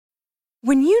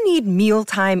When you need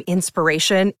mealtime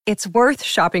inspiration, it's worth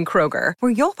shopping Kroger,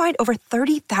 where you'll find over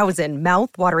 30,000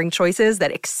 mouth-watering choices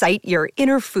that excite your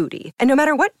inner foodie. And no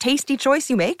matter what tasty choice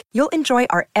you make, you'll enjoy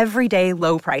our everyday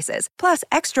low prices, plus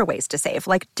extra ways to save,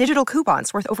 like digital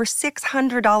coupons worth over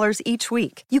 $600 each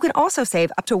week. You can also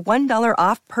save up to $1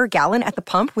 off per gallon at the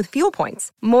pump with fuel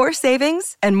points. More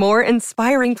savings and more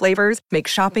inspiring flavors make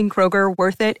shopping Kroger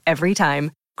worth it every time.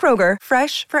 Kroger,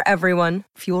 fresh for everyone.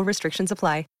 Fuel restrictions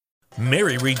apply.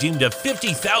 Mary redeemed a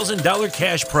 $50,000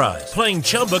 cash prize playing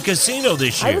Chumba Casino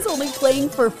this year. I was only playing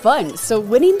for fun, so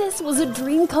winning this was a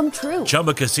dream come true.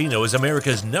 Chumba Casino is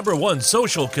America's #1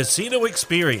 social casino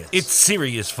experience. It's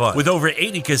serious fun. With over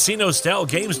 80 casino-style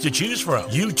games to choose from,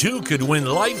 you too could win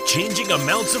life-changing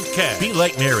amounts of cash. Be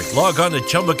like Mary. Log on to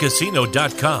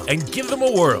ChumbaCasino.com and give them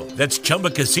a whirl. That's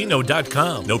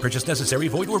ChumbaCasino.com. No purchase necessary.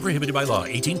 Void where prohibited by law.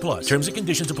 18 plus. Terms and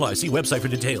conditions apply. See website for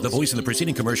details. The voice in the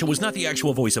preceding commercial was not the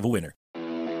actual voice of a winner.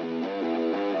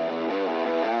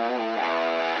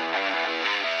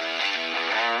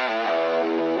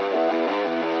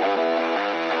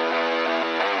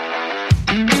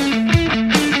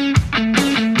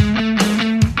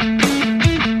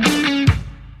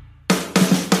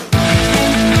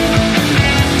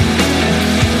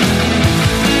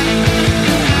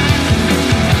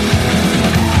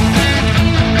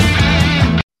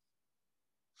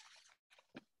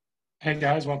 Hey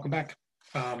guys, welcome back.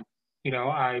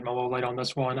 I'm a little late on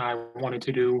this one. I wanted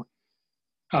to do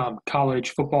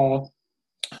college football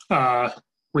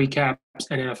recaps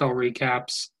and NFL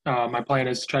recaps. My plan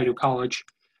is to try to do college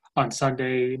on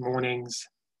Sunday mornings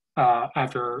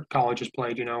after college is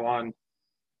played, on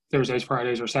Thursdays,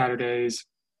 Fridays, or Saturdays.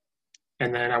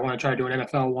 And then I want to try to do an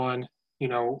NFL one.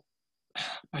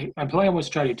 My plan was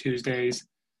to try to do Tuesdays,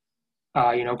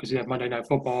 because we have Monday Night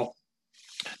Football.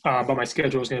 But my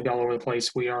schedule is going to be all over the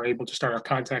place. We are able to start our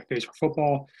contact days for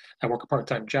football. I work a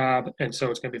part-time job, and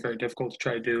so it's going to be very difficult to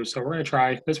try to do. So we're going to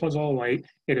try. This one's a little late.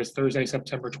 It is Thursday,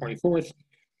 September 24th.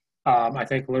 I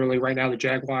think literally right now the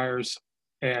Jaguars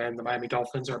and the Miami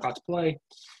Dolphins are about to play.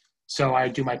 So I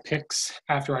do my picks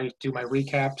after I do my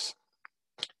recaps.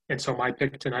 And so my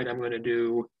pick tonight, I'm going to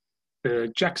do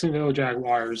the Jacksonville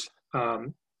Jaguars.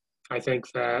 I think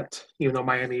that even though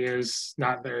Miami is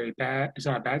not very bad, it's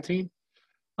not a bad team.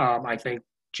 I think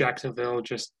Jacksonville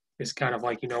just is kind of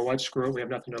like, screw it, we have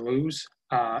nothing to lose,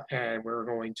 and we're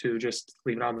going to just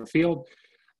leave it on the field.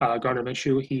 Gardner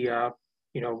Minshew,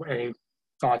 any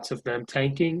thoughts of them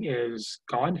tanking is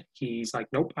gone. He's like,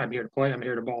 nope, I'm here to play, I'm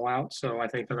here to ball out, so I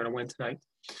think they're going to win tonight.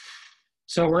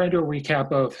 So we're going to do a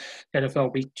recap of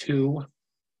NFL Week 2.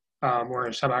 We're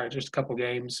going to talk about just a couple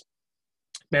games,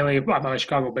 mainly about my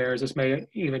Chicago Bears. This may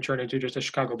even turn into just a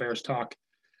Chicago Bears talk.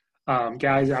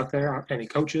 Guys out there, any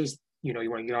coaches, you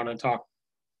want to get on and talk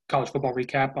college football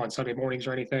recap on Sunday mornings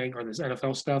or anything, or this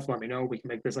NFL stuff, let me know. We can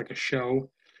make this like a show.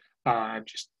 I'm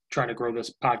just trying to grow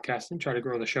this podcast and try to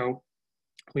grow the show.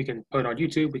 We can put it on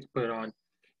YouTube. We can put it on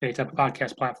any type of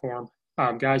podcast platform.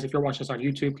 Guys, if you're watching this on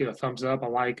YouTube, give a thumbs up, a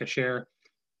like, a share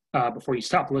before you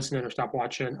stop listening or stop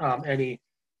watching. Any,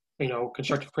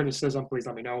 constructive criticism, please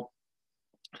let me know.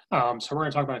 So we're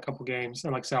going to talk about a couple games.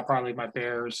 And like I said, I'll probably leave my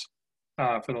Bears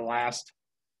for the last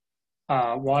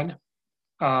one.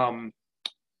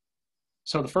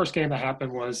 So the first game that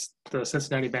happened was the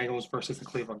Cincinnati Bengals versus the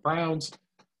Cleveland Browns.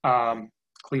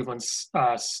 Cleveland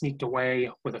sneaked away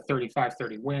with a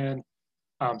 35-30 win.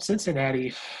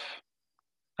 Cincinnati,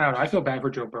 I don't know, I feel bad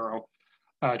for Joe Burrow.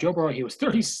 Joe Burrow, he was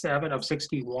 37 of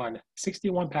 61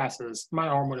 passes. My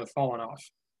arm would have fallen off.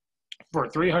 For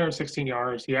 316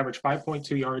 yards, he averaged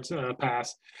 5.2 yards a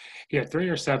pass. He had 3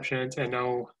 interceptions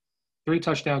and 3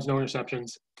 touchdowns, no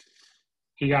interceptions.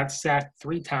 He got sacked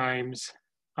 3 times.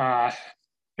 And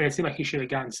it seemed like he should have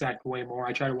gotten sacked way more.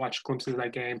 I tried to watch glimpses of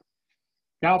that game.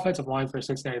 The offensive line for the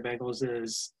Cincinnati Bengals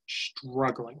is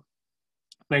struggling.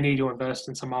 They need to invest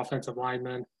in some offensive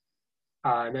linemen.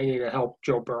 And they need to help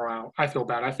Joe Burrow out. I feel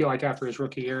bad. I feel like after his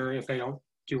rookie year, if they don't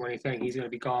do anything, he's going to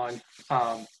be gone.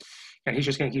 And he's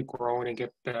just going to keep growing and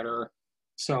get better.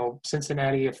 So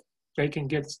Cincinnati, if they can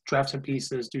draft some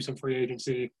pieces, do some free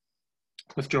agency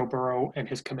with Joe Burrow and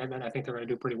his commitment, I think they're going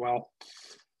to do pretty well.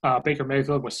 Baker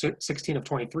Mayfield was 16 of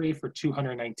 23 for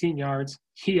 219 yards.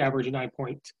 He averaged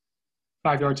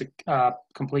 9.5 yards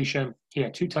completion. He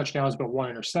had 2 touchdowns but 1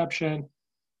 interception.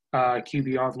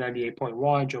 QBR of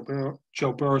 98.1.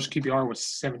 Joe Burrow's QBR was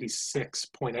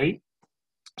 76.8.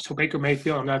 So Baker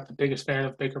Mayfield, I'm not the biggest fan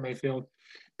of Baker Mayfield,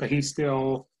 but he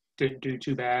still didn't do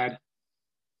too bad.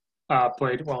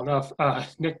 Played well enough.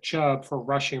 Nick Chubb for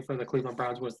rushing for the Cleveland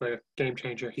Browns was the game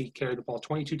changer. He carried the ball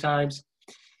 22 times.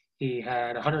 He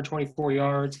had 124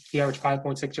 yards. He averaged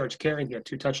 5.6 yards carry. He had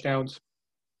 2 touchdowns.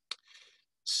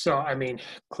 So, I mean,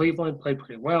 Cleveland played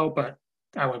pretty well, but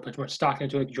I wouldn't put too much stock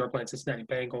into it because you're playing Cincinnati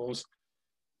Bengals.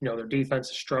 You know, their defense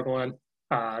is struggling.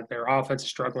 Their offense is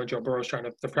struggling. Joe Burrow's trying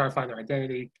to find their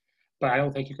identity. But I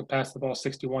don't think you can pass the ball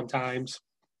 61 times.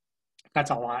 That's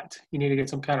a lot. You need to get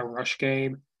some kind of rush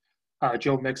game.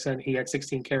 Joe Mixon, he had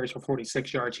 16 carries for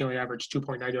 46 yards. He only averaged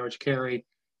 2.9 yards carry.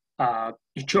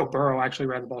 Joe Burrow actually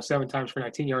ran the ball 7 times for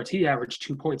 19 yards. He averaged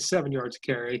 2.7 yards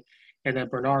carry. And then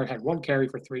Bernard had 1 carry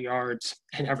for 3 yards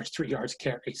and averaged 3 yards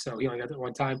carry. So he only got that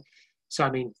 1 time. So, I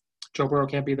mean, Joe Burrow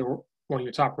can't be one of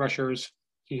your top rushers.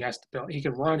 He has to build. He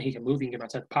can run. He can move. He can get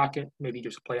outside the pocket. Maybe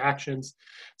just play actions,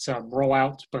 some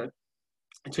rollouts. But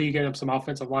until you get him some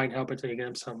offensive line help, until you get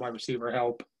him some wide receiver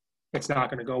help, it's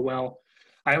not going to go well.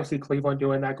 I don't see Cleveland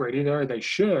doing that great either. They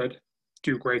should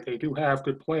do great. They do have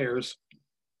good players.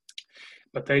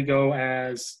 But they go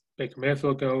as Baker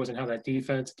Mayfield goes and how that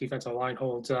defensive line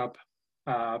holds up.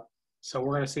 So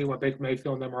we're going to see what Baker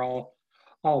Mayfield and them are all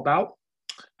about.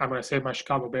 I'm going to save my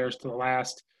Chicago Bears to the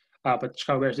last. But the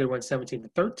Chicago Bears did win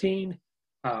 17-13.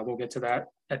 We'll get to that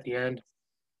at the end.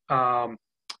 The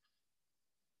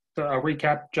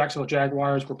recap, Jacksonville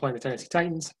Jaguars were playing the Tennessee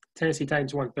Titans. Tennessee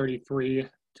Titans won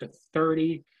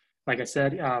 33-30. Like I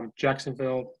said,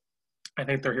 Jacksonville, I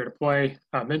think they're here to play.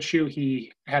 Minshew,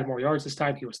 he had more yards this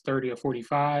time. He was 30 of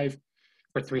 45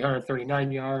 for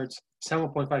 339 yards,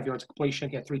 7.5 yards completion.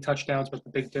 He had 3 touchdowns, but the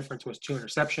big difference was 2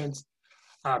 interceptions.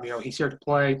 He's here to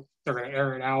play. They're going to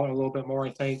air it out a little bit more,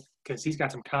 I think, because he's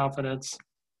got some confidence.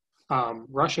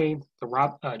 Rushing,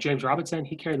 James Robinson,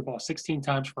 he carried the ball 16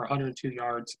 times for 102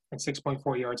 yards and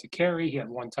 6.4 yards a carry. He had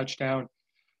 1 touchdown.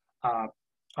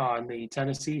 On the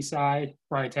Tennessee side,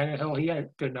 Ryan Tannehill, he had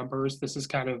good numbers. This is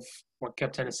kind of what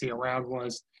kept Tennessee around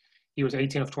was he was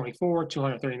 18 of 24,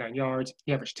 239 yards.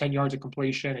 He averaged 10 yards of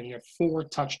completion, and he had 4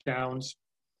 touchdowns.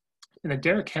 And then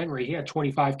Derrick Henry, he had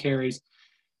 25 carries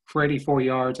for 84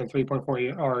 yards and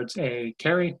 3.4 yards a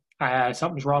carry.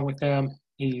 Something's wrong with him.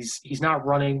 He's not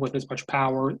running with as much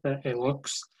power that it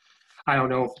looks. I don't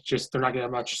know if it's just they're not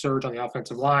getting much surge on the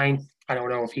offensive line. I don't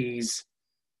know if he's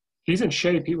in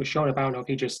shape. He was showing up. I don't know if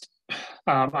he just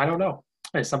I don't know.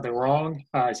 Is something wrong?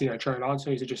 Is he going to turn it on?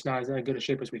 So he's just not as good a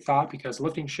shape as we thought, because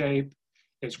lifting shape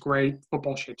is great.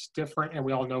 Football shape's different. And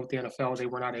we all know with the NFL, they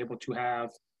were not able to have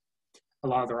a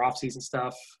lot of their offseason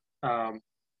stuff.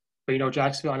 But,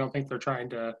 Jacksonville, I don't think they're trying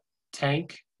to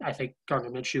tank. I think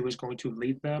Gardner Minshew is going to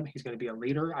lead them. He's going to be a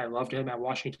leader. I loved him at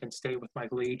Washington State with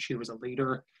Mike Leach. He was a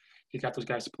leader. He got those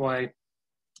guys to play.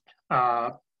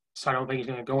 So I don't think he's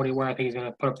going to go anywhere. I think he's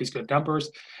going to put up these good numbers.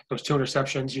 Those 2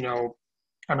 interceptions,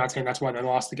 I'm not saying that's why they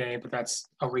lost the game, but that's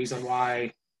a reason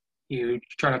why you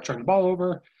try not to turn the ball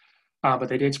over. But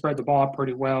they did spread the ball up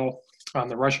pretty well.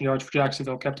 The rushing yards for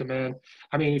Jacksonville kept them in.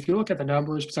 I mean, if you look at the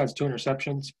numbers, besides 2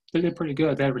 interceptions, they did pretty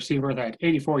good. They had a receiver that had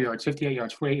 84 yards, 58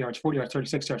 yards, 48 yards, 40 yards,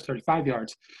 36 yards, 35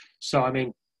 yards. So, I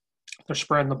mean, they're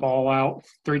spreading the ball out.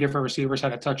 3 different receivers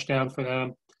had a touchdown for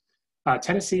them.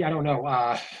 Tennessee, I don't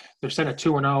know. They're sitting at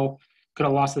 2-0. Could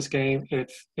have lost this game.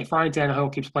 If Ryan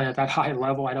Tannehill keeps playing at that high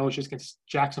level, I know it's just against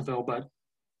Jacksonville, but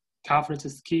confidence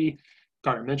is the key.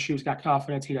 Gardner Minshew's got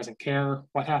confidence. He doesn't care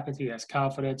what happens. He has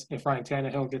confidence. If Ryan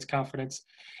Tannehill gets confidence,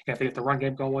 if they get the run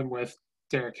game going with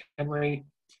Derrick Henry,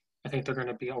 I think they're going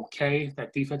to be okay.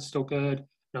 That defense is still good.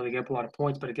 I know they get up a lot of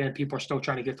points, but again, people are still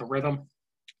trying to get the rhythm.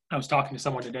 I was talking to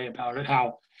someone today about it,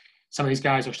 how some of these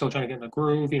guys are still trying to get in the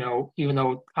groove. Even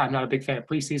though I'm not a big fan of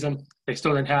preseason, they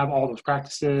still didn't have all those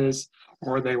practices,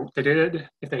 or they did.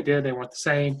 If they did, they weren't the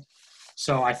same.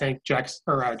 So I think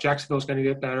Jacksonville's going to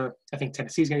get better. I think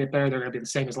Tennessee's going to get better. They're going to be the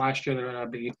same as last year. They're going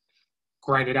to be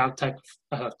grinded out type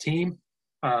of team.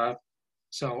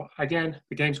 So again,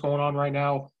 the game's going on right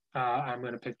now. I'm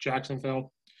going to pick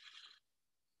Jacksonville.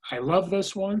 I love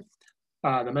this one.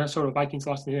 The Minnesota Vikings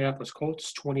lost to the Indianapolis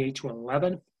Colts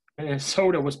 28-11.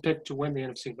 Minnesota was picked to win the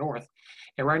NFC North.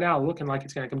 And right now, looking like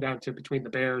it's going to come down to between the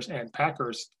Bears and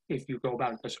Packers if you go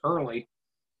about it this early.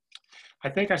 I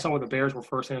think I saw where the Bears were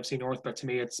first in NFC North, but to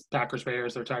me, it's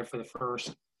Packers-Bears. They're tied for the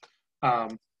first.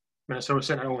 Minnesota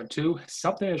sitting at 0-2.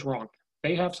 Something is wrong.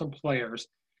 They have some players.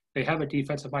 They have a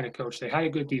defensive-minded coach. They had a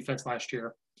good defense last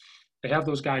year. They have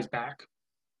those guys back.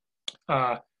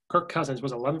 Kirk Cousins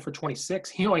was 11 for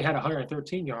 26. He only had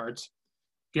 113 yards.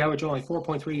 He averaged only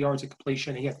 4.3 yards of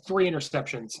completion. He had 3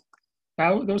 interceptions.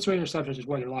 Now, those 3 interceptions is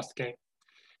why he lost the game.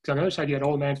 Because on the other side, you had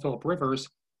old man Phillip Rivers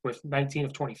with 19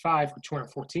 of 25 for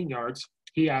 214 yards.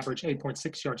 He averaged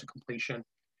 8.6 yards of completion.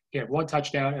 He had 1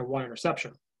 touchdown and 1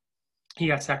 interception. He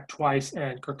got sacked twice,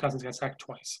 and Kirk Cousins got sacked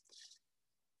twice.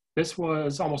 This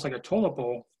was almost like a toilet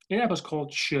bowl Indianapolis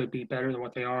Colts should be better than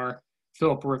what they are.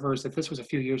 Philip Rivers, if this was a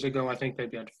few years ago, I think they'd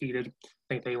be undefeated. I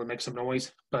think they would make some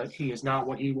noise, but he is not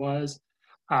what he was.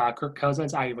 Kirk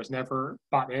Cousins, I was never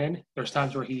bought in. There's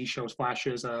times where he shows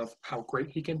flashes of how great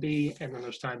he can be, and then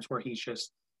there's times where he's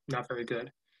just not very good.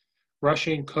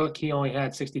 Rushing, Cook, he only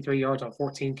had 63 yards on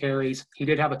 14 carries. He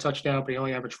did have a touchdown, but he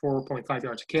only averaged 4.5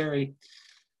 yards a carry.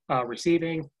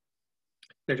 Receiving,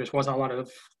 there just wasn't a lot of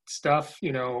stuff.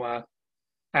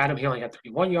 Adam, he only had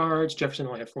 31 yards. Jefferson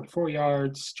only had 44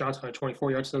 yards. Johnson had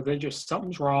 24 yards. So they just,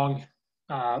 something's wrong.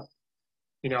 I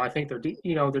think their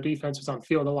defense was on the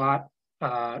field a lot.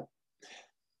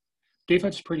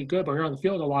 Defense is pretty good, but when you're on the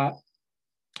field a lot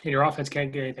and your offense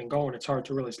can't get anything going, it's hard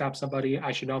to really stop somebody.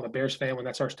 I should know I'm a Bears fan when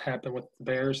that starts to happen with the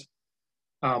Bears.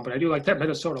 But I do like that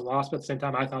Minnesota loss, but at the same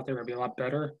time, I thought they were going to be a lot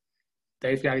better.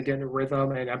 They've got to get in a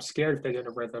rhythm, and I'm scared if they get in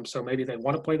a rhythm. So maybe they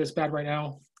want to play this bad right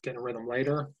now, get in a rhythm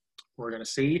later. We're going to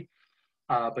see.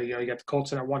 But, you got the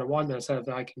Colts in at 1-1, Minnesota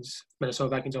Vikings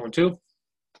 0-2.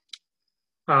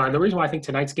 And the reason why I think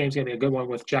tonight's game is going to be a good one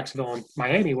with Jacksonville and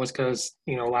Miami was because,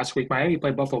 last week Miami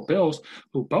played Buffalo Bills,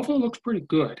 who Buffalo looks pretty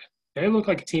good. They look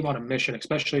like a team on a mission,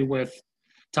 especially with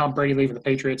Tom Brady leaving the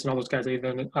Patriots and all those guys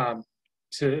leaving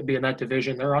to be in that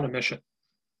division. They're on a mission.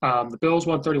 The Bills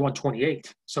won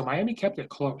 31-28. So Miami kept it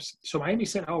close. So Miami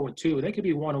sent 0-2. They could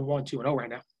be 1-1, 2-0 right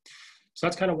now. So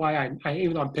that's kind of why I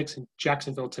even though I'm picking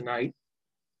Jacksonville tonight,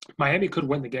 Miami could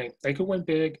win the game. They could win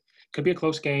big. Could be a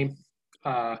close game.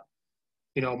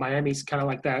 Miami's kind of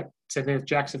like that. Same thing with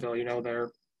Jacksonville. They're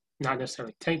not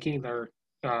necessarily tanking. They're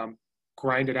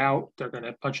grind it out. They're going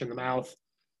to punch in the mouth.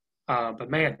 But,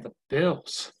 man, the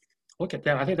Bills, look at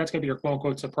them. I think that's going to be your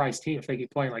quote-unquote surprise team if they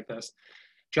keep playing like this.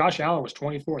 Josh Allen was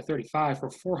 24-35 for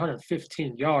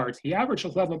 415 yards. He averaged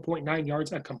 11.9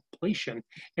 yards a completion,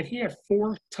 and he had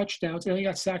 4 touchdowns, and he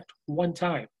got sacked 1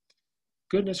 time.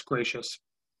 Goodness gracious.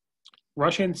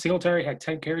 Rushing, Singletary had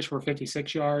 10 carries for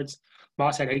 56 yards.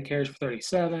 Moss had 8 carries for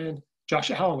 37.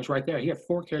 Josh Allen was right there. He had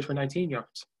 4 carries for 19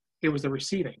 yards. It was the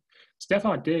receiving.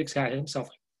 Stephon Diggs had himself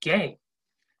a game.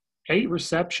 8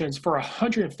 receptions for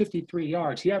 153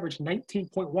 yards. He averaged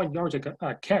 19.1 yards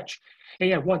a catch, and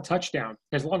he had 1 touchdown.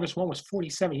 His longest one was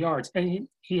 47 yards, and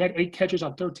he had 8 catches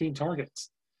on 13 targets.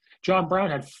 John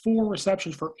Brown had 4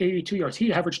 receptions for 82 yards.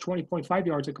 He averaged 20.5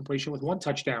 yards of completion with 1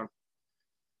 touchdown.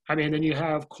 Then you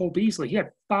have Cole Beasley. He had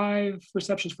 5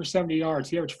 receptions for 70 yards.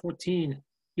 He averaged 14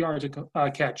 yards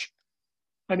a catch.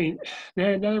 They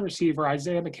had another receiver,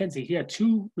 Isaiah McKenzie. He had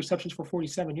 2 receptions for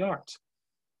 47 yards.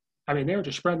 They were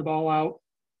just spreading the ball out.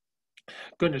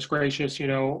 Goodness gracious,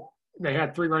 they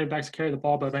had 3 running backs to carry the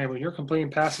ball, but, man, when you're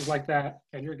completing passes like that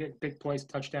and you're getting big plays,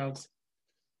 touchdowns,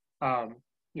 you're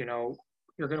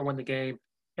going to win the game.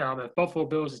 If Buffalo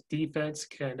Bills' defense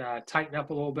can tighten up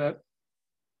a little bit,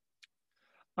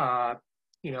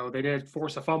 they did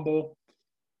force a fumble.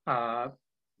 I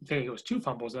think it was 2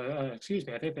 fumbles. Excuse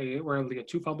me. I think they were able to get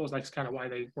 2 fumbles. That's kind of why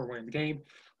they were winning the game.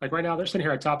 Like right now, they're sitting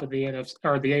here at top of the NFC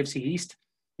or the AFC East.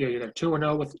 They're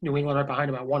 2-0 with New England right behind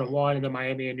them at 1-1, and then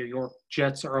Miami and New York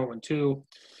Jets are 0-2.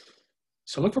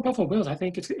 So look for Buffalo Bills. I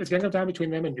think it's going to go down between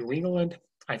them and New England.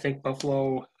 I think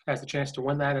Buffalo has a chance to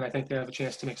win that, and I think they have a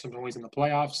chance to make some noise in the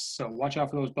playoffs. So watch out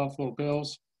for those Buffalo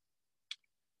Bills.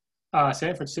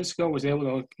 San Francisco was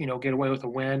able to, get away with a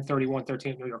win,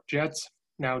 31-13 New York Jets.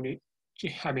 Now,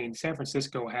 San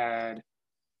Francisco had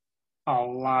a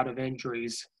lot of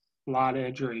injuries.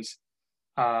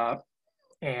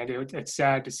 And it's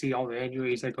sad to see all the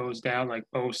injuries that goes down, like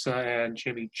Bosa and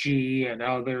Jimmy G and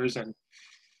others. And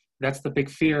that's the big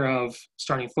fear of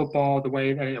starting football the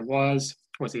way that it was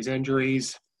these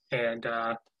injuries. And,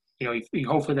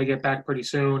 hopefully they get back pretty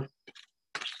soon.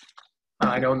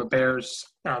 I know in the Bears,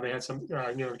 they had some,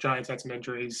 New York Giants had some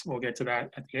injuries. We'll get to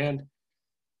that at the end.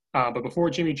 But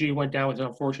before Jimmy G went down with an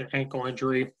unfortunate ankle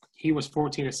injury, he was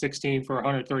 14-16 for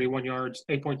 131 yards,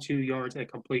 8.2 yards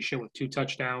at completion with 2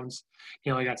 touchdowns.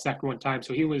 He only got sacked 1 time.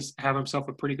 So he was having himself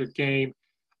a pretty good game.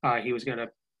 He was going to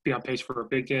be on pace for a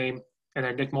big game. And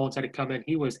then Nick Mullins had to come in.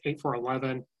 He was 8 for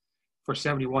 11 for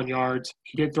 71 yards.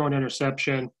 He did throw an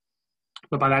interception.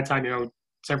 But by that time,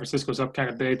 San Francisco's up kind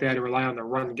of big. They had to rely on the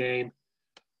run game.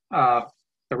 The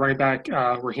running back,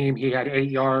 Raheem, he had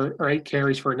 8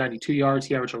 carries for 92 yards.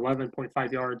 He averaged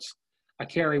 11.5 yards a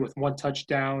carry with 1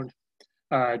 touchdown.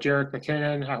 Jerick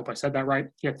McKinnon, I hope I said that right.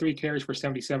 He had 3 carries for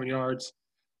 77 yards.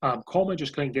 Coleman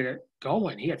just couldn't get it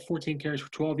going. He had 14 carries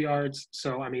for 12 yards.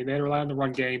 So, they had to rely on the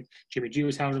run game. Jimmy G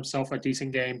was having himself a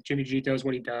decent game. Jimmy G does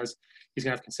what he does. He's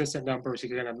going to have consistent numbers.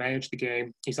 He's going to manage the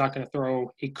game. He's not going to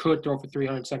throw. He could throw for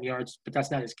 307 yards, but that's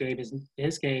not his game.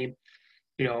 His game,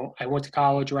 I went to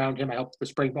college around him. I helped the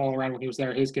spring ball around when he was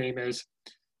there. His game is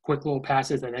quick little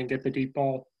passes and then get the deep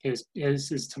ball. His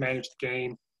is to manage the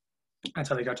game. That's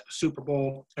how they got to the Super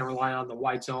Bowl and rely on the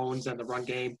wide zones and the run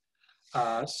game.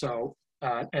 And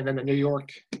then the New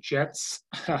York Jets,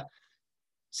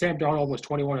 Sam Darnold was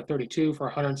 21 of 32 for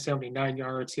 179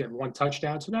 yards. He had 1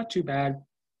 touchdown, so not too bad.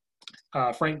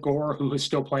 Frank Gore, who is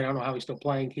still playing, I don't know how he's still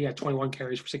playing, he had 21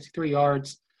 carries for 63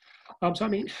 yards. So, I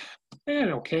mean, they had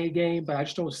an okay game, but I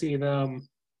just don't see them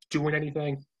doing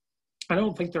anything. I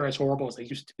don't think they're as horrible as they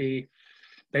used to be.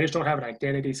 They just don't have an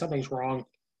identity. Something's wrong.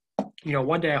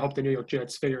 One day I hope the New York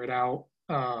Jets figure it out.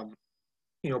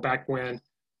 Back when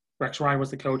Rex Ryan was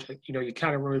the coach, you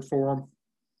kind of rooted for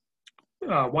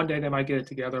them. One day they might get it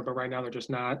together, but right now they're just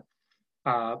not.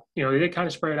 They did kind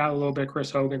of spread it out a little bit. Chris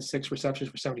Hogan, 6 receptions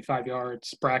for 75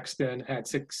 yards. Braxton had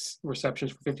 6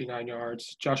 receptions for 59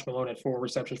 yards. Josh Malone had 4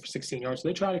 receptions for 16 yards. So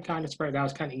they try to kind of spread it out.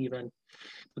 It's kind of even.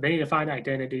 But they need to find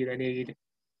identity. They need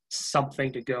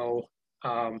something to go.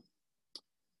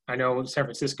 I know San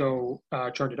Francisco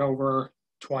turned it over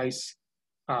twice,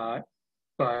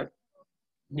 but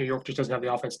New York just doesn't have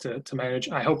the offense to manage.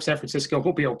 I hope San Francisco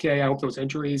will be okay. I hope those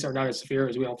injuries are not as severe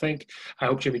as we all think. I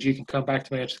hope Jimmy G can come back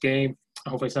to manage the game.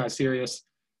 Hopefully it's not as serious.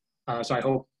 So I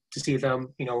hope to see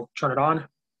them, turn it on.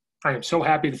 I am so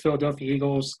happy the Philadelphia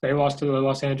Eagles, they lost to the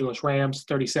Los Angeles Rams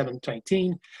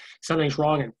 37-19. Something's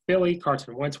wrong in Philly.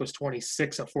 Carson Wentz was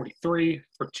 26 of 43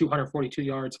 for 242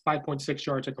 yards, 5.6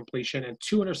 yards of completion, and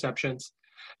 2 interceptions.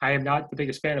 I am not the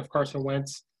biggest fan of Carson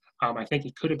Wentz. I think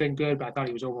he could have been good, but I thought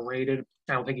he was overrated.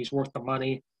 I don't think he's worth the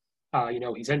money.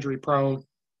 He's injury prone.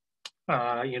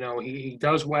 He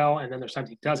does well, and then there's times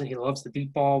he doesn't. He loves the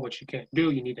deep ball, which you can't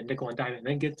do. You need a nickel and dime and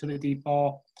then get to the deep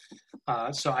ball.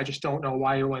 So I just don't know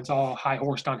why everyone's all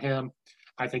high-horsed on him.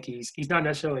 I think he's not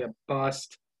necessarily a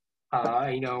bust, but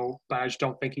I just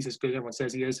don't think he's as good as everyone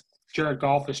says he is. Jared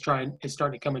Goff is starting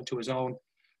to come into his own.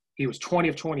 He was 20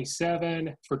 of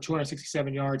 27 for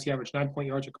 267 yards. He averaged 9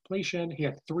 yards of completion. He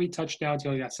had 3 touchdowns. He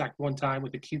only got sacked 1 time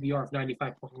with a QBR of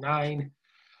 95.9.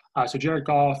 So Jared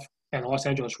Goff and the Los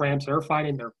Angeles Rams, they're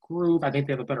finding their groove. I think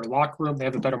they have a better locker room. They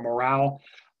have a better morale.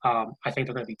 I think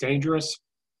they're going to be dangerous.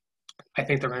 I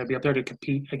think they're going to be up there to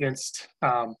compete against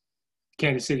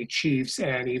Kansas City Chiefs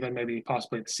and even maybe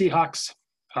possibly the Seahawks.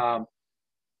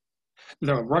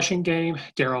 The rushing game,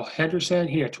 Darrell Henderson,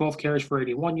 he had 12 carries for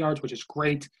 81 yards, which is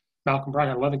great. Malcolm Brown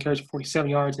had 11 carries for 47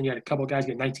 yards, and you had a couple of guys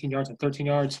get 19 yards and 13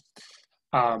 yards.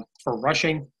 For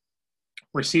rushing,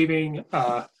 receiving,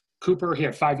 Cooper, he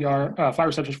had 5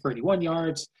 receptions for 81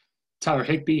 yards. Tyler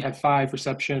Higbee had 5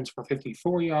 receptions for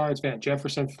 54 yards. Van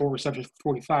Jefferson, 4 receptions for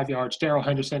 45 yards. Darrell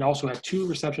Henderson also had 2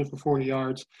 receptions for 40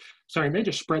 yards. So, they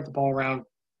just spread the ball around.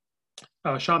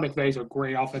 Sean McVay is a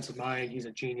great offensive mind. He's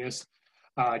a genius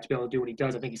to be able to do what he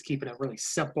does. I think he's keeping it really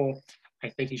simple. I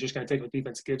think he's just going to take what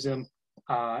defense gives him.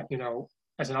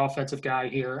 As an offensive guy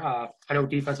here, I know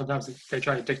defense sometimes they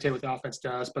try to dictate what the offense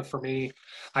does, but for me,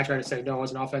 I try to say, no,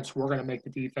 as an offense, we're going to make the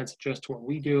defense adjust to what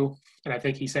we do. And I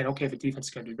think he's saying, okay, if the defense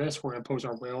is going to do this, we're going to impose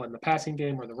our will in the passing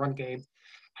game or the run game.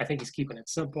 I think he's keeping it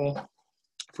simple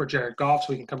for Jared Goff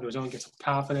so he can come to his own and get some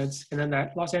confidence. And then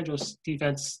that Los Angeles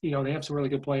defense, they have some really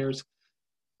good players.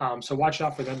 So watch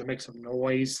out for them to make some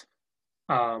noise.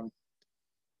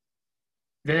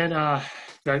 Then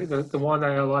the one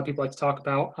that a lot of people like to talk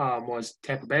about was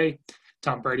Tampa Bay.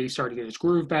 Tom Brady started to get his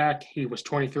groove back. He was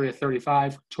 23 of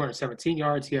 35, 217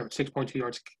 yards. He averaged 6.2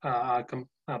 yards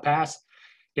pass.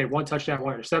 He had 1 touchdown,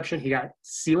 1 interception. He got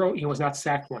 0. He was not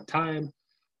sacked 1 time.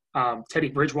 Teddy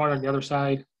Bridgewater on the other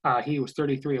side, he was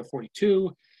 33 of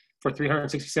 42 for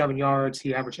 367 yards.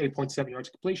 He averaged 8.7 yards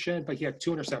completion, but he had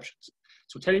 2 interceptions.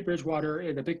 So Teddy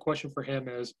Bridgewater, the big question for him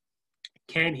is,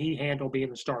 can he handle being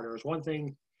the starter? Is one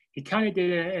thing. He kind of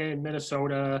did it in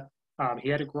Minnesota. He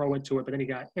had to grow into it, but then he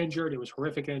got injured. It was a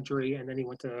horrific injury, and then he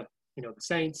went to the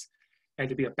Saints. And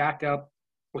to be a backup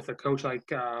with a coach like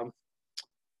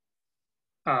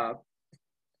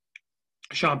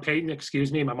Sean Payton,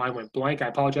 excuse me, my mind went blank. I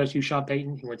apologize to you, Sean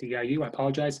Payton. He went to EIU. I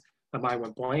apologize. My mind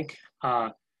went blank.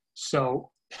 So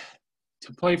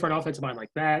to play for an offensive mind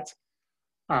like that,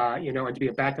 and to be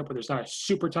a backup where there's not a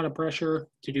super ton of pressure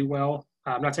to do well.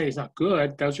 I'm not saying he's not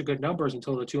good. Those are good numbers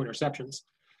until the 2 interceptions.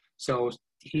 So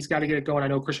he's got to get it going. I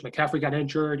know Christian McCaffrey got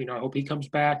injured. I hope he comes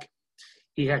back.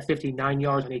 He had 59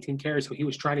 yards on 18 carries, so he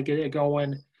was trying to get it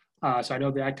going. So I know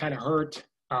that kind of hurt.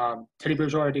 Teddy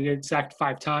Bridgewater did get sacked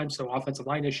 5 times, so offensive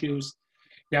line issues.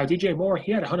 Now, DJ Moore,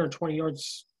 he had 120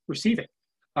 yards receiving.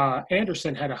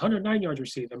 Anderson had 109 yards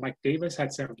receiving. Mike Davis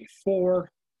had 74.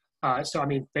 So,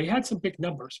 they had some big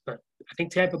numbers, but I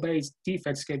think Tampa Bay's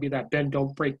defense is going to be that bend,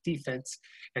 don't break defense.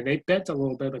 And they bent a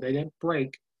little bit, but they didn't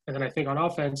break. And then I think on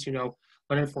offense,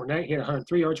 Leonard Fournette, he had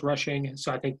 103 yards rushing.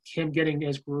 So I think him getting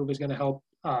his groove is going to help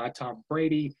Tom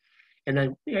Brady. And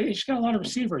then he's got a lot of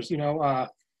receivers.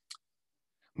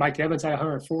 Mike Evans had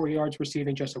 104 yards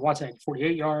receiving. Justin Watson had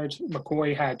 48 yards.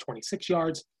 McCoy had 26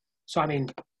 yards. So, I mean,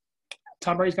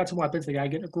 Tom Brady's got some weapons. They got to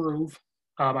get in a groove.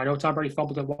 I know Tom Brady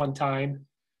fumbled at one time.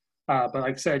 But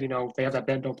like I said, they have that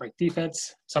bend, don't break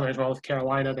defense. Something's wrong with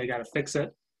Carolina. They got to fix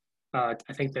it. I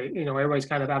think everybody's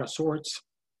kind of out of sorts.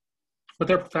 But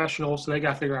they're professionals, so they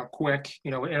got to figure out quick.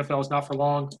 NFL is not for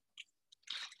long.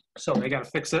 So they got to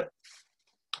fix it.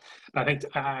 But I think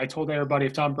I told everybody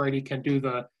if Tom Brady can do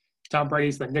Tom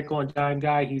Brady's the nickel and dime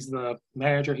guy. He's the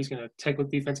manager. He's going to take what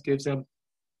defense gives him.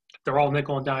 They're all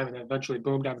nickel and dime and then eventually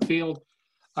boom down the field.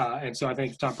 And so I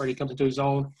think if Tom Brady comes into his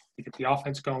own, he gets the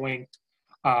offense going.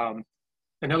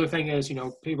 Another thing is,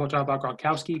 people talk about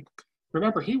Gronkowski.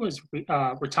 Remember, he was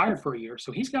retired for a year,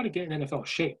 so he's got to get in NFL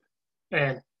shape.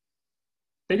 And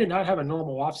they did not have a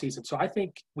normal offseason. So I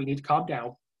think we need to calm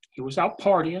down. He was out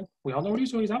partying. We all know what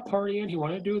he's doing. He's out partying. He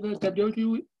wanted to do the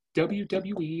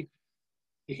WWE.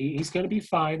 He's going to be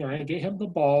fine. They're going to get him the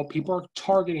ball. People are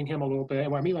targeting him a little bit.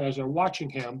 And what I mean by that is they're watching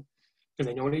him because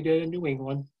they know what he did in New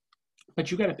England.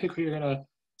 But you got to pick who you're going to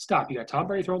stop. You got Tom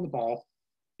Brady throwing the ball.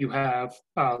 You have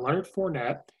Leonard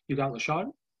Fournette. You got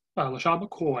LaShawn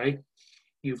McCoy.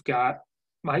 You've got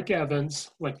Mike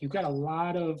Evans. You've got a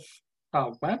lot of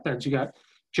weapons. You got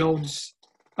Jones,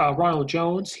 Ronald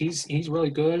Jones. He's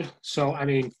really good. So, I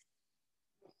mean,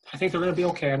 I think they're going to be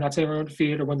okay. I'm not saying they're going to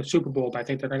defeat or win the Super Bowl, but I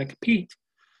think they're going to compete.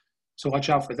 So watch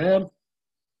out for them.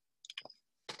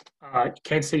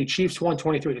 Kansas City Chiefs won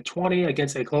 23-20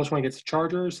 against a close one against the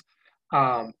Chargers.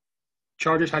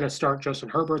 Chargers had to start Justin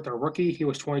Herbert, their rookie. He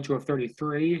was 22 of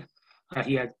 33.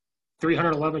 He had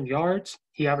 311 yards.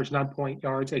 He averaged 9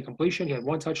 yards a completion. He had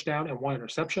one touchdown and one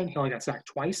interception. He only got sacked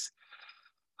twice.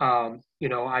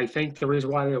 I think the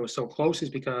reason why they were so close is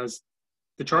because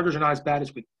the Chargers are not as bad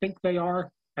as we think they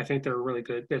are. I think they're really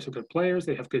good. They have some good players.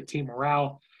 They have good team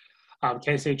morale.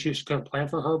 Kansas City Chiefs couldn't plan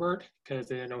for Herbert because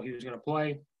they didn't know he was going to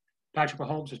play. Patrick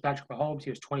Mahomes was Patrick Mahomes. He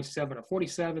was 27 of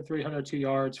 47, 302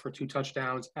 yards for 2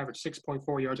 touchdowns, averaged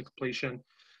 6.4 yards of completion.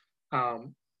 I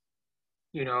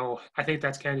think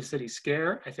that's Kansas City's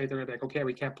scare. I think they're going to be like, okay,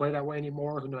 we can't play that way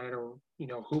anymore, no matter,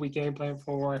 who we game plan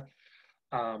for.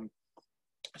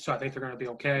 So I think they're going to be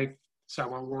okay. So I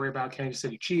won't worry about Kansas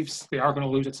City Chiefs. They are going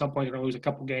to lose at some point. They're going to lose a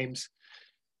couple games.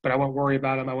 But I won't worry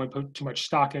about them. I won't put too much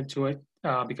stock into it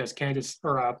because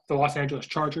the Los Angeles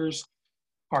Chargers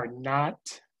are not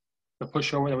the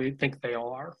pushover that we think they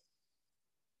all are.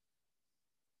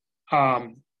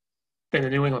 Then the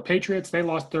New England Patriots, they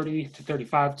lost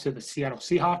 30-35 to the Seattle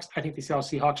Seahawks. I think the Seattle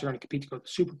Seahawks are going to compete to go to the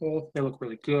Super Bowl. They look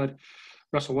really good.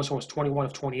 Russell Wilson was 21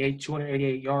 of 28,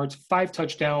 288 yards, 5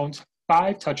 touchdowns,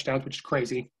 which is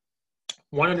crazy.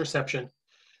 1 interception.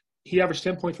 He averaged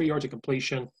 10.3 yards of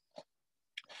completion.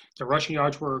 The rushing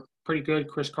yards were pretty good.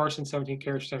 Chris Carson, 17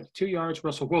 carries, 72 yards.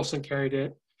 Russell Wilson carried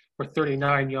it for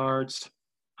 39 yards.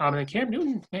 And Cam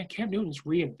Newton's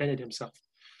reinvented himself.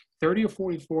 30 of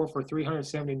 44 for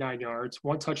 379 yards,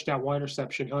 1 touchdown, 1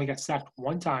 interception. He only got sacked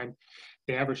 1 time.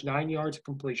 They averaged 9 yards of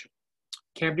completion.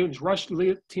 Cam Newton's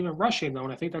lead team in rushing, though,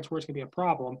 and I think that's where it's going to be a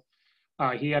problem.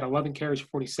 He had 11 carries for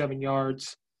 47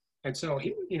 yards. And so,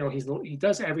 he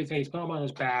does everything. He's put him on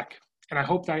his back. And I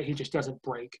hope that he just doesn't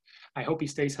break. I hope he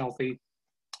stays healthy.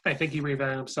 I think he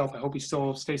reinvented himself. I hope he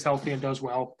still stays healthy and does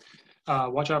well.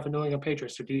 Watch out for New England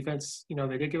Patriots. Their defense,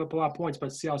 they did give up a lot of points,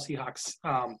 but Seattle Seahawks,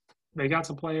 they got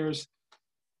some players.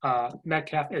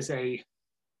 Metcalf is a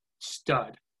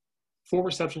stud. 4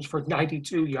 receptions for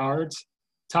 92 yards.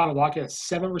 Tyler Lockett has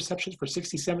 7 receptions for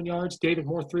 67 yards. David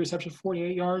Moore, 3 receptions,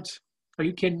 48 yards. Are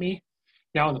you kidding me?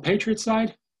 Now, on the Patriots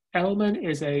side, Edelman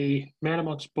is a man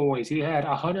amongst boys. He had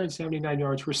 179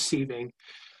 yards receiving.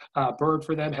 Bird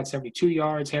for them had 72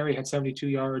 yards. Harry had 72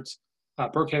 yards.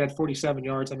 Burkhead had 47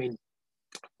 yards. I mean,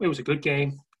 it was a good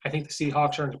game. I think the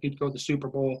Seahawks are going to compete to go to the Super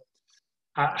Bowl.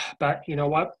 But you know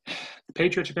what? The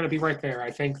Patriots are going to be right there.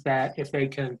 I think that if they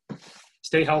can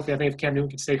stay healthy, I think if Cam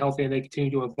Newton can stay healthy and they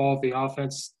continue to evolve the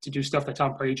offense to do stuff that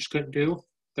Tom Brady just couldn't do,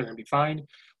 they're going to be fine.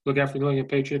 Look out for the New England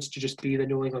Patriots to just be the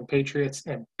New England Patriots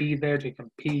and be there to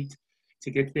compete,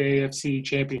 to get the AFC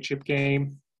Championship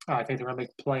game. I think they're going to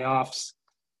make the playoffs.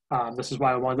 This is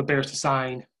why I wanted the Bears to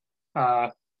sign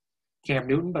Cam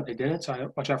Newton, but they didn't, so I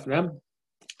watch out for them.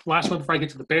 Last one before I get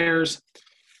to the Bears.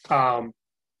 The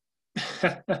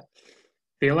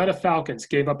Atlanta Falcons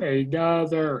gave up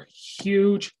another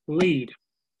huge lead.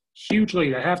 Huge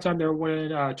lead. At halftime, they were winning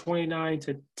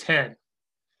 29-10.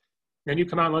 Then you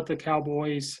come out and let the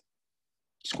Cowboys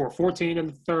score 14 in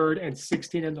the third and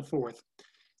 16 in the fourth.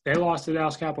 They lost to the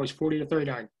Dallas Cowboys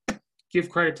 40-39. Give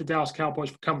credit to Dallas Cowboys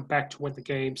for coming back to win the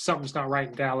game. Something's not right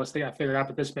in Dallas. They got figured out,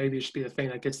 but this maybe should be the thing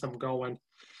that gets them going.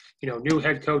 New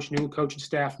head coach, new coaching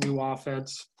staff, new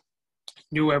offense,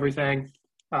 new everything.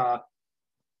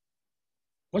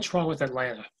 What's wrong with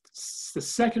Atlanta? It's the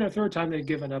second or third time they've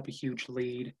given up a huge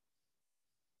lead.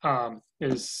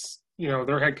 Is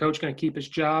their head coach going to keep his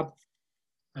job?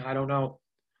 I don't know.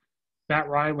 Matt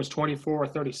Ryan was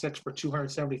 24-36 for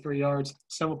 273 yards,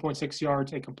 7.6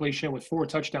 yards, a completion with 4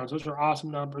 touchdowns. Those are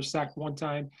awesome numbers. Sacked 1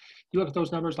 time. You look at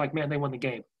those numbers like, man, they won the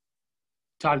game.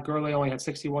 Todd Gurley only had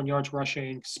 61 yards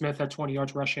rushing. Smith had 20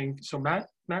 yards rushing. So Matt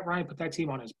Ryan put that team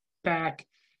on his back.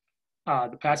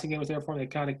 The passing game was there for him. They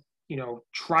kind of,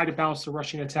 tried to balance the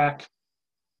rushing attack.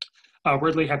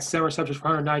 Ridley had 7 receptions for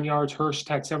 109 yards. Hurst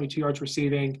had 72 yards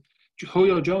receiving.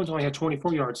 Julio Jones only had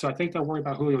 24 yards. So I think they're worried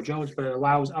about Julio Jones, but it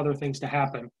allows other things to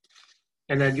happen.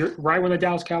 And then you're right when the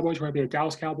Dallas Cowboys were going to be the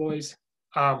Dallas Cowboys.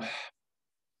 I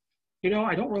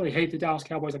don't really hate the Dallas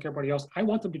Cowboys like everybody else. I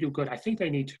want them to do good. I think they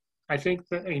need to. I think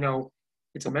that,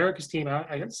 it's America's team.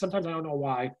 Sometimes I don't know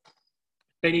why.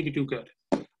 They need to do good.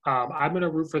 I'm going to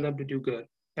root for them to do good.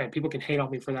 And people can hate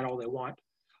on me for that all they want.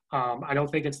 I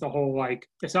don't think it's the whole,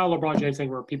 it's not a LeBron James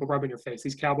thing where people rub in your face.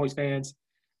 These Cowboys fans,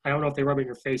 I don't know if they rub in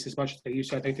your face as much as they used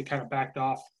to. I think they kind of backed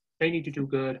off. They need to do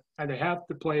good. And they have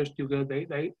the players to do good.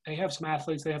 They have some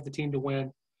athletes. They have the team to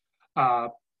win.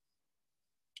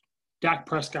 Dak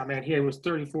Prescott, man, he was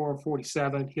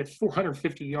 34-47. He had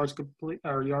 450 yards.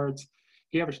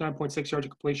 He averaged 9.6 yards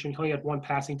of completion. He only had 1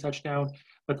 passing touchdown.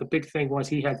 But the big thing was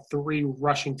he had 3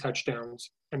 rushing touchdowns.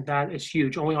 And that is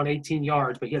huge. Only on 18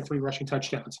 yards, but he had 3 rushing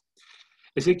touchdowns.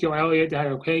 Ezekiel Elliott had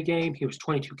an okay game. He was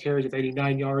 22 carries of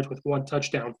 89 yards with 1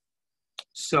 touchdown.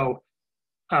 So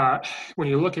when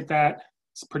you look at that,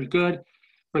 it's pretty good.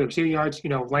 For the receiving yards,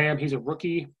 Lamb, he's a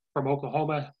rookie from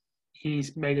Oklahoma.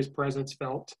 He's made his presence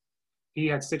felt. He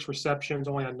had 6 receptions,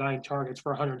 only on 9 targets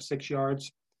for 106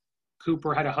 yards.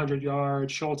 Cooper had 100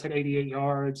 yards. Schultz had 88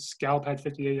 yards. Gallup had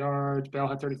 58 yards. Bell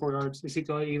had 34 yards.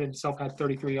 Ezekiel even himself had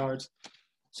 33 yards.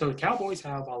 So the Cowboys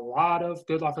have a lot of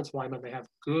good offensive linemen. They have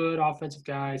good offensive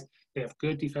guys. They have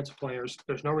good defensive players.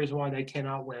 There's no reason why they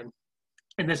cannot win.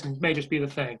 And this may just be the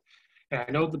thing. And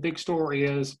I know the big story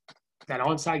is that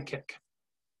onside kick.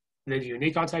 There's a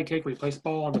unique onside kick where you place the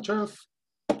ball on the turf,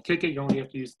 kick it, you only have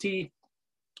to use the tee.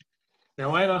 The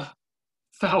Atlanta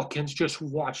Falcons just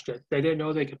watched it. They didn't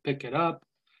know they could pick it up.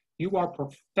 You are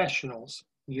professionals.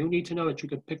 You need to know that you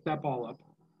could pick that ball up.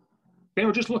 They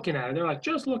were just looking at it. They're like,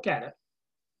 just look at it.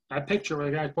 That picture where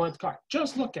the guy's pointing at the car,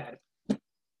 just look at it.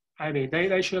 I mean,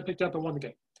 they should have picked up and won the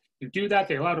game. You do that,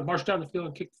 they allowed to march down the field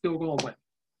and kick the field goal and win.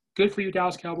 Good for you,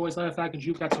 Dallas Cowboys. Atlanta Falcons,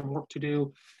 you've got some work to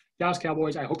do. Dallas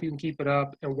Cowboys, I hope you can keep it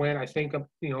up and win. I think,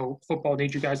 football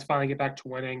needs you guys to finally get back to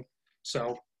winning.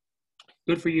 So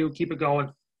good for you. Keep it going.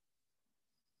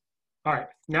 All right,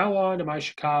 now on to my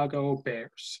Chicago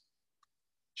Bears.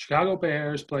 Chicago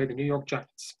Bears play the New York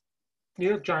Giants. New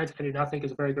York Giants, I do not think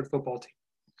is a very good football team.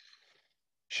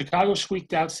 Chicago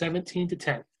squeaked out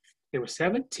 17-10. It was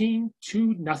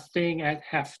 17-0 at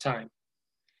halftime.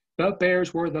 The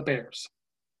Bears were the Bears.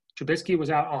 Trubisky was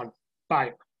out on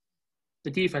fire.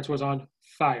 The defense was on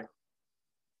fire.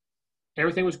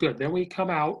 Everything was good. Then we come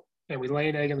out and we lay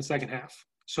an egg in the second half.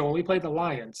 So when we played the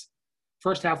Lions,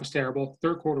 first half was terrible.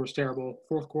 Third quarter was terrible.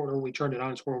 Fourth quarter, we turned it on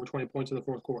and scored over 20 points in the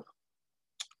fourth quarter.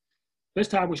 This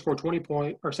time we scored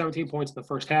 17 points in the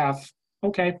first half.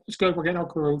 Okay, it's good. We're getting our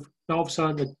groove. And all of a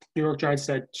sudden, the New York Giants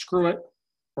said, screw it.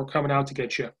 We're coming out to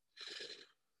get you.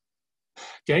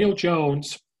 Daniel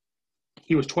Jones,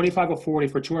 he was 25 of 40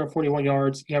 for 241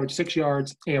 yards. He averaged 6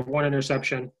 yards and 1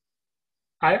 interception.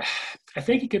 I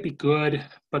think he could be good,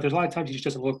 but there's a lot of times he just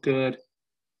doesn't look good.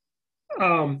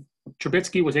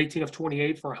 Trubisky was 18 of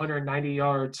 28 for 190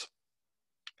 yards,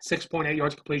 6.8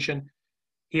 yards completion.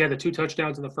 He had the 2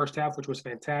 touchdowns in the first half, which was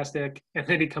fantastic. And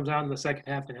then he comes out in the second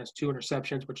half and has 2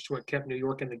 interceptions, which is what kept New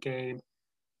York in the game.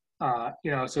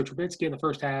 So Trubisky in the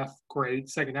first half, great.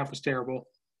 Second half was terrible.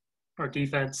 Our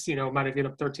defense, might have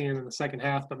given up 13 in the second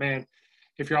half. But, man,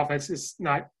 if your offense is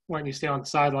not letting you stay on the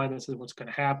sideline, this is what's going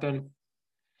to happen.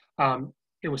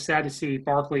 It was sad to see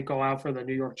Barkley go out for the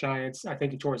New York Giants. I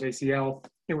think he tore his ACL.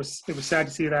 It was sad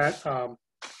to see that.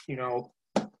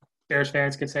 Bears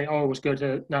fans can say, oh, it was good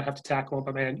to not have to tackle him.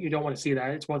 But, man, you don't want to see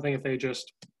that. It's one thing if they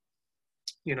just,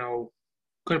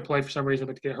 couldn't play for some reason,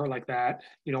 but to get hurt like that,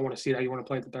 you don't want to see that. You want to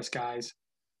play with the best guys.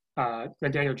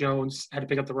 Then Daniel Jones had to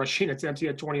pick up the rushing. It's empty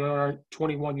at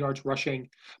 21 yards rushing.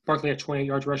 Barkley had 28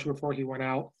 yards rushing before he went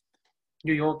out.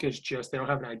 New York is just, they don't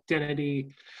have an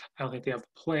identity. I don't think they have the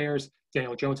players.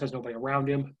 Daniel Jones has nobody around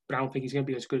him, but I don't think he's going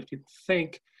to be as good as people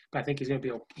think. I think he's going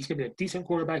to be a decent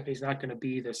quarterback, but he's not going to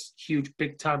be this huge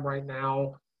big time right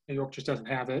now. New York just doesn't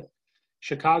have it.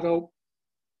 Chicago,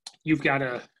 you've got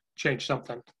to change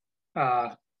something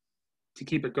to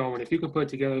keep it going. If you can put it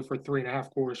together for 3.5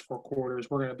 quarters, 4 quarters,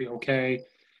 we're going to be okay.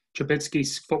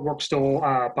 Trubisky's footwork still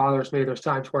bothers me. There's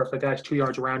times where if the guy's 2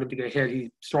 yards around him to get hit, he's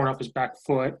throwing off his back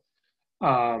foot.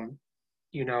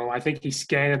 I think he's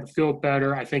scanning the field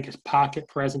better. I think his pocket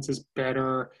presence is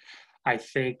better. I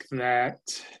think that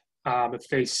if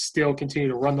they still continue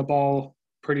to run the ball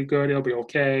pretty good, it'll be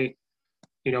okay.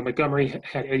 Montgomery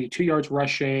had 82 yards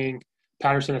rushing.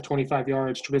 Patterson had 25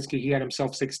 yards. Trubisky, he had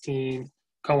himself 16.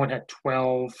 Cohen had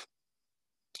 12.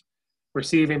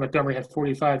 Receiving, Montgomery had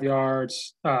 45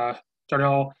 yards.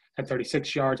 Darnell had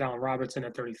 36 yards. Allen Robinson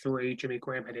had 33. Jimmy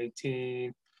Graham had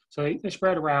 18. So they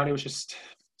spread around. It was just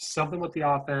something with the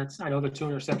offense. I know the 2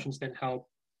 interceptions didn't help.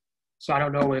 So I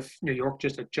don't know if New York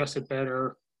just adjusted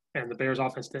better and the Bears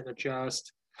offense didn't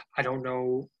adjust. I don't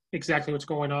know exactly what's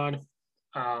going on.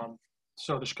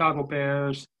 So the Chicago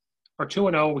Bears are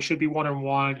 2-0. We should be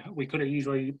 1-1. We could have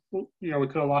easily, we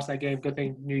could have lost that game. Good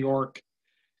thing New York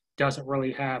doesn't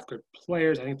really have good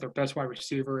players. I think their best wide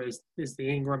receiver is the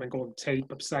Ingram and Golden Tate.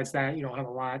 But besides that, you don't have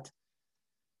a lot.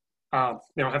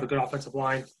 They don't have a good offensive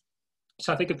line.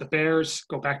 So I think if the Bears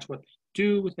go back to what they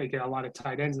do, they get a lot of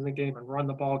tight ends in the game and run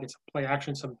the ball, get some play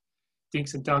action, some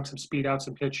dinks and dunks, some speed out,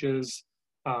 some pitches,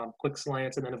 quick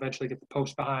slants, and then eventually get the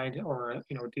post behind or a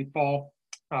deep ball.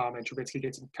 And Trubisky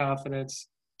gets some confidence,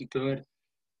 be good.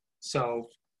 So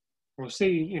we'll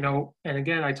see, and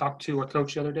again, I talked to a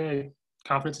coach the other day.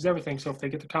 Confidence is everything. So if they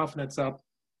get the confidence up,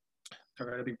 they're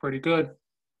going to be pretty good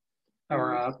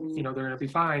or, they're going to be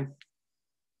fine.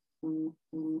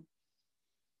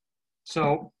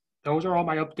 So those are all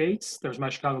my updates. There's my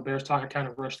Chicago Bears talk. I kind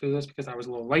of rushed through this because I was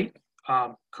a little late.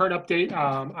 Current update,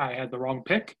 I had the wrong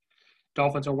pick.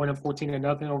 Dolphins are winning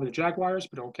 14-0 over the Jaguars,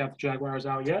 but don't count the Jaguars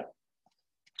out yet.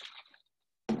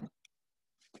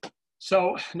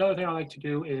 So another thing I like to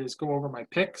do is go over my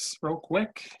picks real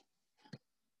quick.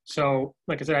 So,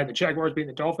 like I said, I had the Jaguars beating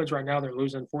the Dolphins. Right now, they're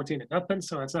losing 14-0,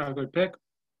 so that's not a good pick.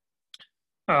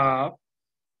 Right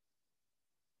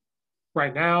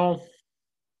now,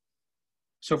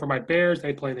 so for my Bears,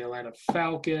 they play the Atlanta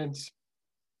Falcons.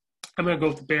 I'm going to go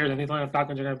with the Bears. I think the Atlanta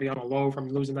Falcons are going to be on a low from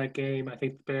losing that game. I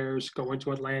think the Bears go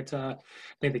into Atlanta.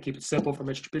 I think they keep it simple for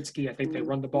Mitch Trubisky. I think they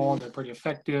run the ball, and they're pretty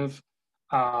effective.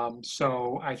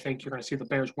 So I think you're going to see the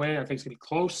Bears win. I think it's going to be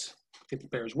close. I think the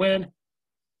Bears win.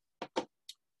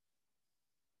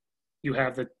 You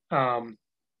have the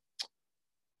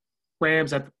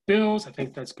Rams at the Bills. I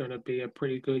think that's going to be a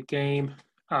pretty good game.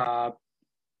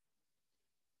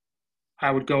 I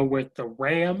would go with the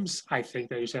Rams. I think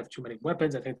they just have too many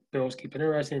weapons. I think the Bills keep it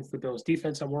interesting. It's the Bills'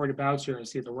 defense I'm worried about. So you're going to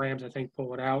see the Rams, I think,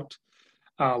 pull it out.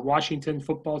 Washington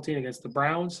football team against the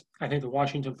Browns. I think the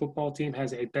Washington football team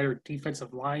has a better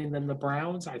defensive line than the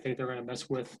Browns. I think they're going to mess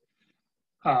with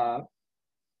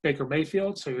Baker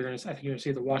Mayfield. So I think you're going to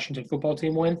see the Washington football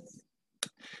team win.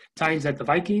 Titans at the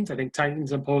Vikings. I think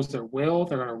Titans impose their will.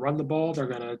 They're going to run the ball. They're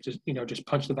going to just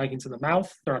punch the Vikings in the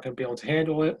mouth. They're not going to be able to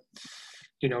handle it.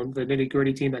 The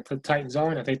nitty-gritty team that the Titans are,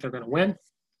 and I think they're going to win.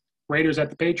 Raiders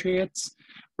at the Patriots.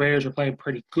 Raiders are playing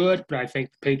pretty good, but I think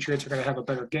the Patriots are going to have a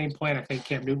better game plan. I think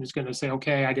Cam Newton is going to say,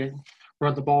 okay, I didn't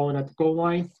run the ball in at the goal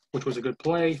line, which was a good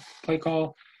play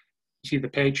call. You see the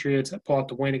Patriots pull out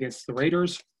the win against the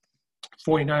Raiders.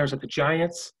 49ers at the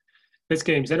Giants. This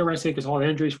game's interesting because all the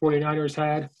injuries 49ers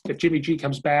had. If Jimmy G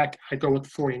comes back, I'd go with the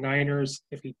 49ers.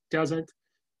 If he doesn't,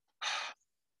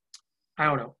 I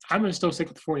don't know. I'm going to still stick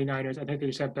with the 49ers. I think they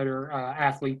just have better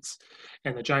athletes,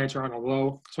 and the Giants are on a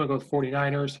low. So I'm going to go with the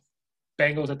 49ers.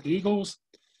 Bengals at the Eagles.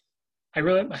 I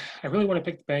really want to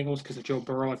pick the Bengals because of Joe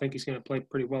Burrow. I think he's going to play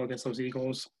pretty well against those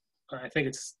Eagles. I think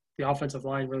it's the offensive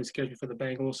line really scares me for the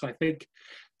Bengals. So I think,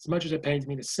 as much as it pains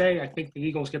me to say, I think the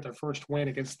Eagles get their first win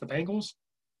against the Bengals.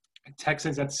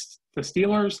 Texans, that's the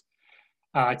Steelers.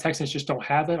 Texans just don't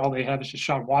have it. All they have is just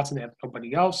Sean Watson. They have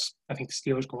nobody else. I think the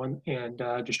Steelers go in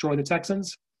and destroy the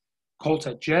Texans. Colts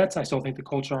at Jets. I still think the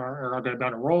Colts are going to be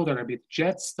on a roll. They're going to beat the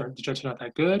Jets. The Jets are not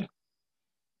that good.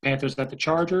 Panthers at the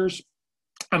Chargers.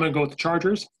 I'm going to go with the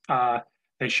Chargers.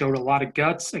 They showed a lot of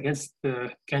guts against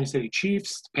the Kansas City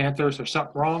Chiefs. The Panthers, there's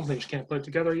something wrong. They just can't put it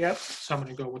together yet. So I'm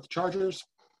going to go with the Chargers.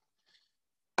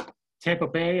 Tampa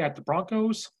Bay at the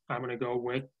Broncos. I'm going to go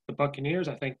with the Buccaneers.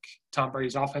 I think Tom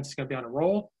Brady's offense is going to be on a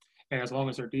roll. And as long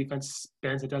as their defense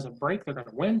bends and doesn't break, they're going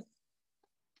to win.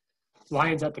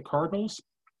 Lions at the Cardinals.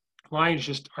 Lions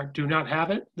just do not have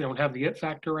it. They don't have the it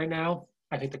factor right now.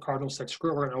 I think the Cardinals said,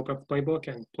 screw it, we're going to open up the playbook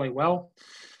and play well.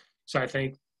 So I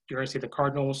think You're going to see the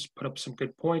Cardinals put up some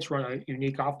good points, run a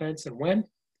unique offense, and win.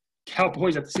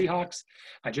 Cowboys at the Seahawks.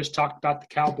 I just talked about the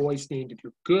Cowboys needing to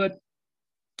do good.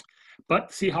 But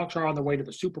the Seahawks are on their way to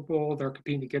the Super Bowl. They're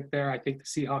competing to get there. I think the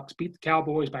Seahawks beat the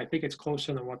Cowboys, but I think it's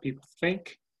closer than what people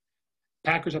think.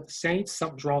 Packers at the Saints.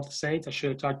 Something's wrong with the Saints. I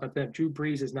should have talked about them. Drew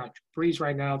Brees is not Drew Brees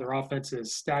right now. Their offense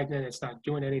is stagnant. It's not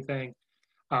doing anything.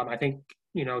 I think,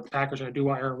 the Packers are going to do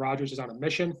while Aaron Rodgers is on a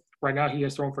mission. Right now, he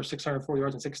has thrown for 604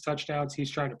 yards and 6 touchdowns. He's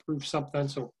trying to prove something.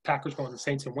 So Packers go to the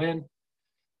Saints and win.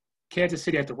 Kansas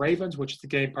City at the Ravens, which is the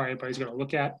game probably everybody's going to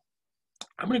look at.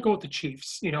 I'm going to go with the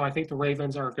Chiefs. I think the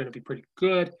Ravens are going to be pretty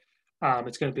good.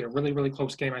 It's going to be a really, really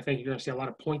close game. I think you're going to see a lot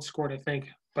of points scored, I think.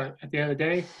 But at the end of the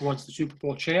day, one's the Super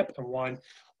Bowl champ and one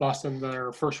lost in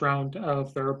their first round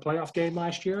of their playoff game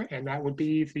last year, and that would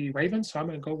be the Ravens. So I'm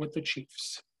going to go with the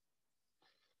Chiefs.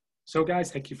 So,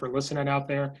 guys, thank you for listening out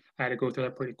there. I had to go through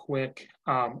that pretty quick.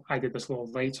 I did this a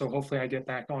little late, so hopefully I get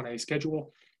back on a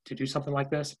schedule to do something like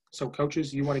this. So,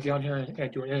 coaches, you want to get on here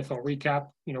and do an NFL recap,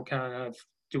 kind of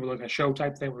do like a show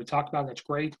type thing where we talk about it, that's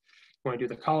great. You want to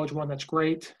do the college one, that's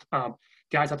great.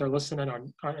 Guys out there listening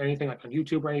on anything like on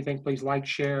YouTube or anything, please like,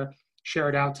 share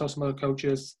it out, tell some other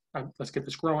coaches. Let's get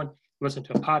this growing. Listen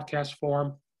to a podcast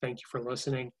form. Thank you for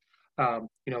listening.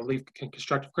 Leave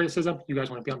constructive criticism. You guys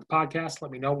want to be on the podcast, let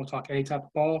me know. We'll talk any type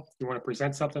of ball. If you want to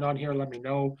present something on here, let me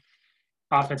know.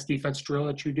 Offense, defense drill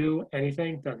that you do,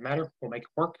 anything, doesn't matter. We'll make it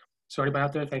work. So anybody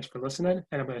out there, thanks for listening,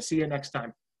 and I'm going to see you next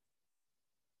time.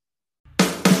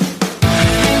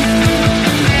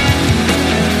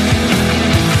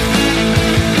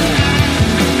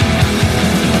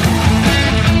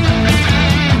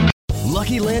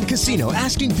 Lucky Land Casino,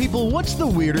 asking people, what's the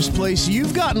weirdest place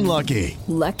you've gotten lucky?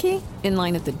 Lucky? In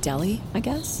line at the deli, I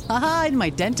guess? Aha, in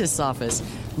my dentist's office.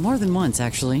 More than once,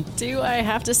 actually. Do I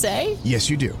have to say? Yes,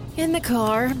 you do. In the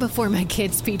car before my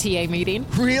kids' PTA meeting.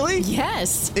 Really?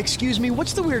 Yes. Excuse me,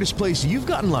 what's the weirdest place you've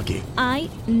gotten lucky? I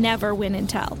never win and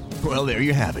tell. Well, there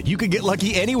you have it. You can get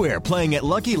lucky anywhere, playing at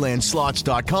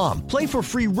LuckyLandSlots.com. Play for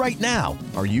free right now.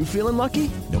 Are you feeling lucky?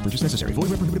 No purchase necessary. Void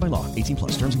where prohibited by law.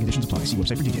 18+. Terms and conditions apply. See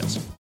website for details.